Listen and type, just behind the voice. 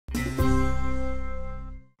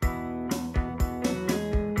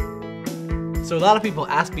So a lot of people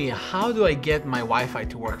ask me, how do I get my Wi-Fi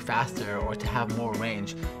to work faster or to have more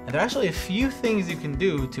range? And there are actually a few things you can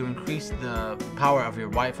do to increase the power of your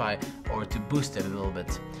Wi-Fi or to boost it a little bit.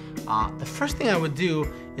 The first thing I would do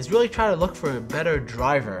is really try to look for a better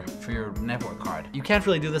driver for your network card. You can't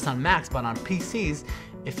really do this on Macs, but on PCs,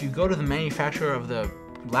 if you go to the manufacturer of the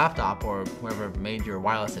laptop or whoever made your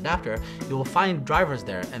wireless adapter, you will find drivers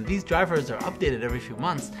there, and these drivers are updated every few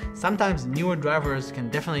months. Sometimes newer drivers can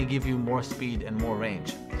definitely give you more speed and more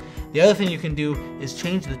range. The other thing you can do is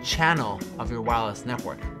change the channel of your wireless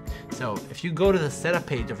network. So if you go to the setup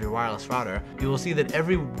page of your wireless router, you will see that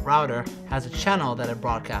every router has a channel that it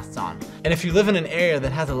broadcasts on. And if you live in an area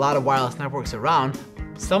that has a lot of wireless networks around,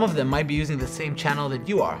 some of them might be using the same channel that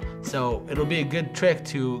you are. So it'll be a good trick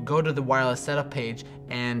to go to the wireless setup page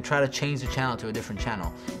and try to change the channel to a different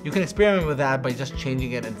channel. You can experiment with that by just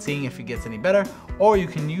changing it and seeing if it gets any better, or you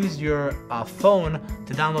can use your phone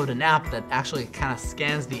to download an app that actually kind of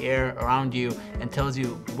scans the air around you and tells you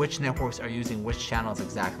which networks are using which channels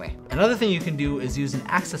exactly. Another thing you can do is use an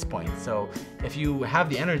access point. So if you have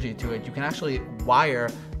the energy to it, you can actually wire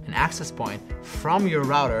an access point from your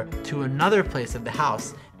router to another place at the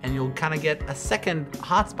house, and you'll kind of get a second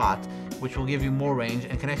hotspot which will give you more range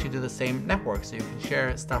and connect you to the same network so you can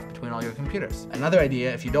share stuff between all your computers. Another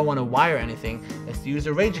idea, if you don't want to wire anything, is to use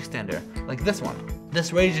a range extender like this one.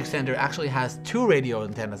 This range extender actually has 2 radio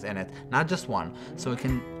antennas in it, not just one, so it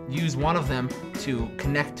can use one of them to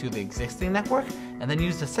connect to the existing network and then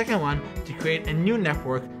use the second one to create a new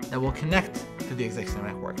network that will connect to the existing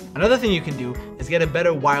network. Another thing you can do is get a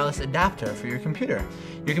better wireless adapter for your computer.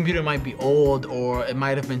 Your computer might be old, or it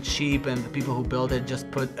might have been cheap and the people who built it just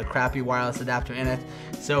put a crappy wireless adapter in it.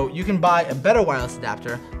 So you can buy a better wireless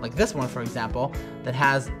adapter, like this one for example, that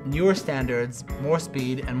has newer standards, more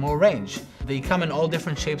speed, and more range. They come in all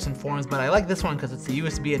different shapes and forms, but I like this one because it's a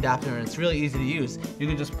USB adapter and it's really easy to use. You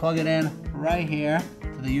can just plug it in right here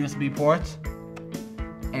to the USB port,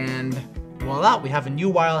 and voila, we have a new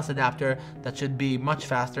wireless adapter that should be much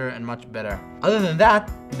faster and much better. Other than that,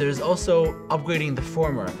 there's also upgrading the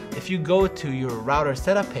firmware. If you go to your router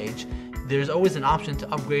setup page, there's always an option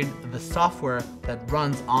to upgrade the software that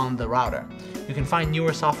runs on the router. You can find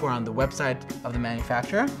newer software on the website of the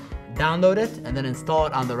manufacturer, download it, and then install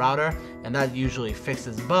it on the router, and that usually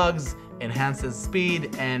fixes bugs, enhances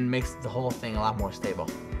speed, and makes the whole thing a lot more stable.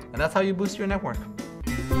 And that's how you boost your network.